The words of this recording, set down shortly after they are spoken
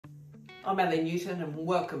I'm Ellie Newton and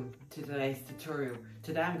welcome to today's tutorial.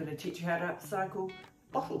 Today I'm going to teach you how to upcycle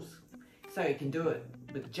bottles. So you can do it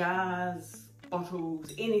with jars,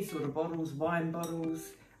 bottles, any sort of bottles, wine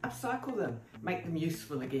bottles. Upcycle them, make them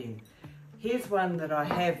useful again. Here's one that I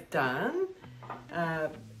have done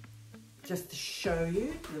just to show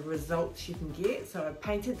you the results you can get. So I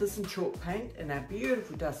painted this in chalk paint in our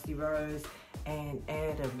beautiful dusty rose and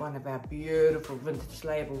added one of our beautiful vintage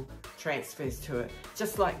label transfers to it.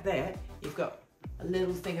 Just like that, you've got a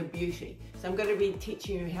little thing of beauty. So I'm going to be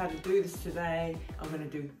teaching you how to do this today. I'm going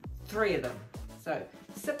to do 3 of them. So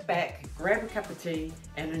sit back, grab a cup of tea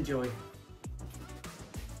and enjoy.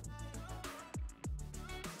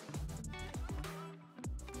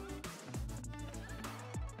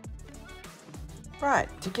 Right,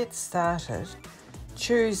 to get started,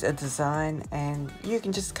 choose a design and you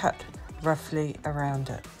can just cut roughly around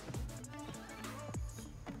it.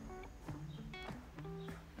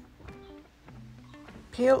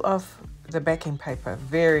 Peel off the backing paper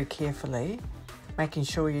very carefully, making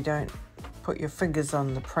sure you don't put your fingers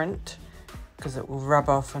on the print because it will rub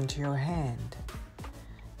off onto your hand.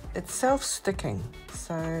 It's self-sticking,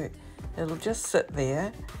 so it'll just sit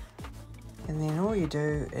there, and then all you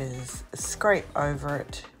do is scrape over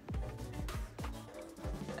it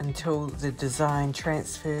until the design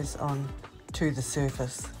transfers on to the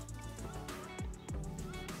surface.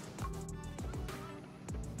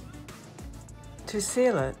 To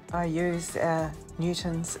seal it, I used our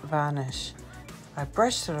Newton's Varnish. I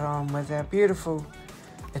brushed it on with our beautiful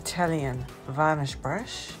Italian varnish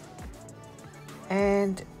brush,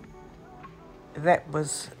 and that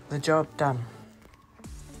was the job done.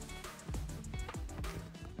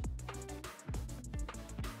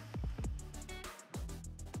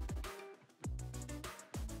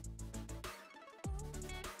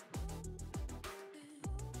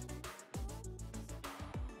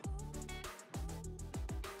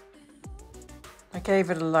 I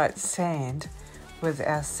gave it a light sand with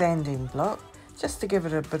our sanding block just to give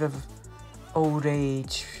it a bit of old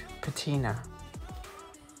age patina.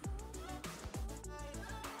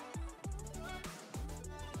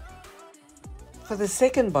 For the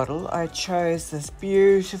second bottle, I chose this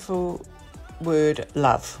beautiful word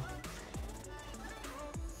love.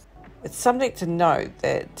 It's something to note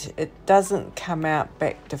that it doesn't come out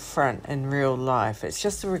back to front in real life. It's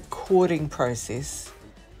just a recording process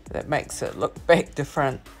that makes it look back to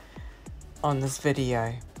front on this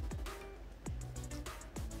video.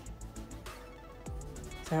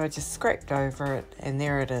 So I just scraped over it and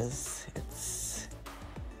there it is. It's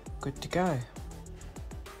good to go.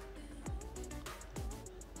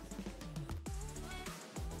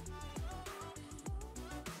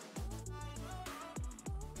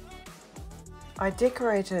 I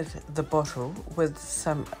decorated the bottle with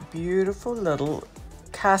some beautiful little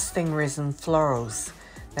casting resin florals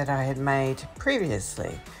that I had made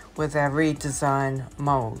previously with our Redesign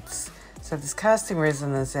molds. So this casting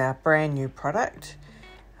resin is our brand new product.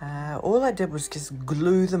 All I did was just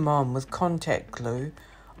glue them on with contact glue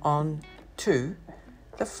onto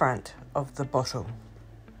the front of the bottle.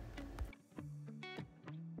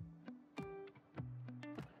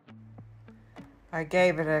 I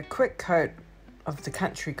gave it a quick coat of the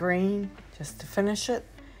country green just to finish it,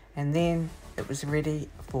 and then it was ready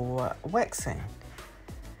for waxing.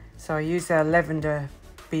 So I used our Lavender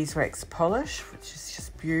beeswax polish, which is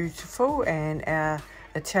just beautiful, and our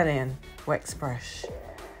Italian wax brush.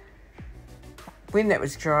 When that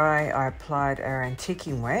was dry, I applied our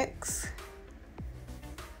antiquing wax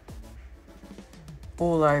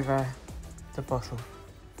all over the bottle.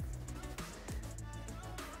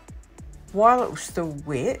 While it was still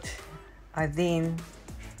wet, I then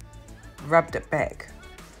rubbed it back.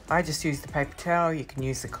 I just used the paper towel, you can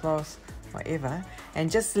use the cloth, whatever, and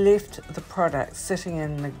just left the product sitting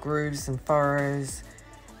in the grooves and furrows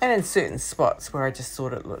and in certain spots where I just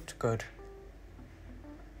thought it looked good.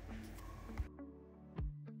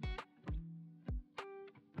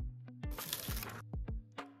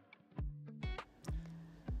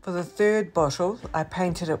 For the third bottle, I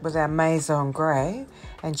painted it with our Paint-Maison grey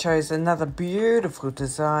and chose another beautiful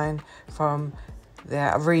design from the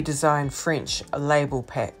Redesign French label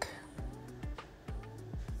pack.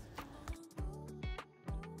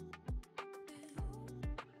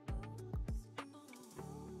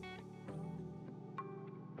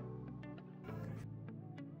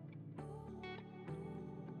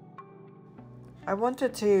 I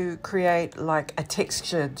wanted to create like a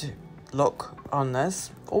textured look on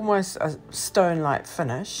this, almost a stone-like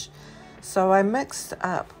finish. So I mixed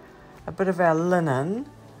up a bit of our linen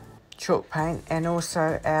chalk paint and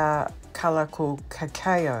also our colour called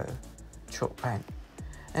cacao chalk paint.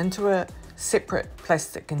 into a separate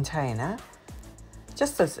plastic container,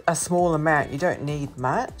 just a small amount, you don't need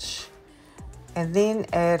much, and then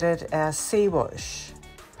added our SeaWash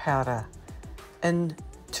powder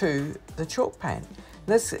into the chalk paint.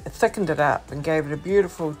 This thickened it up and gave it a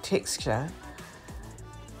beautiful texture,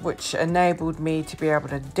 which enabled me to be able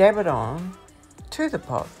to dab it on to the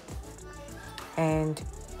pot and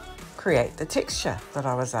create the texture that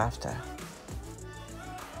I was after.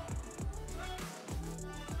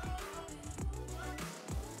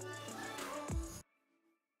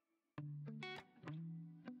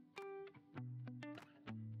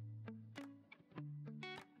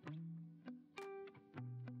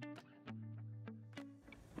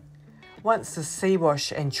 Once the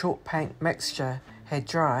SeaWash and chalk paint mixture had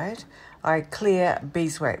dried, I clear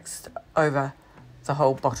beeswaxed over the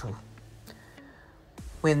whole bottle.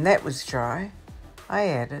 When that was dry, I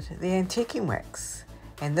added the antiquing wax,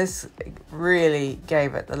 and this really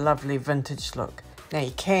gave it a lovely vintage look. Now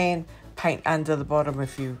you can paint under the bottom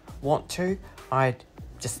if you want to. I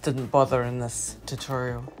just didn't bother in this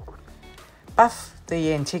tutorial. Buff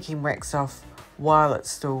the antiquing wax off while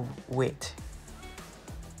it's still wet,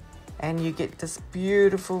 and you get this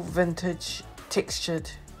beautiful vintage textured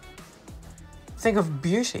thing of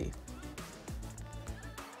beauty.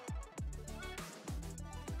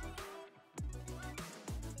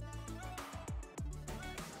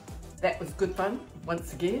 That was good fun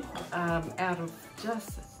once again. Out of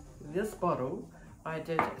just this bottle, I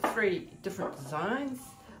did 3 different designs.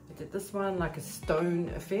 I did this one like a stone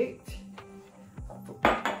effect,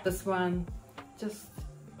 this one just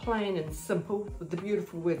plain and simple with the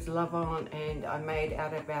beautiful words love on, and I made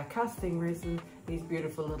out of our casting resin these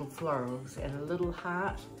beautiful little florals and a little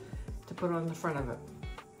heart to put on the front of it.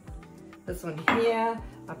 This one here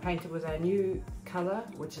I painted with our new colour,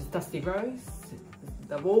 which is Dusty Rose.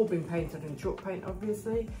 They've all been painted in chalk paint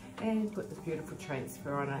obviously, and put this beautiful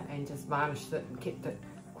transfer on it and just varnished it and kept it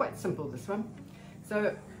quite simple, this one.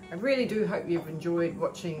 So I really do hope you've enjoyed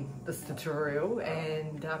watching this tutorial,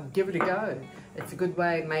 and give it a go. It's a good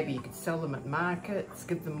way, maybe you could sell them at markets,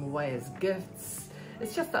 give them away as gifts.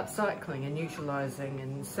 It's just upcycling and utilising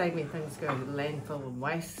and saving things going to the landfill and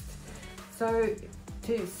waste. So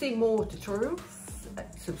to see more tutorials,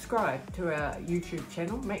 subscribe to our YouTube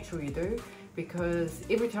channel, make sure you do, because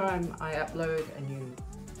every time I upload a new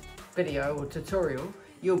video or tutorial,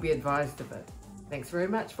 you'll be advised of it. Thanks very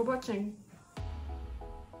much for watching.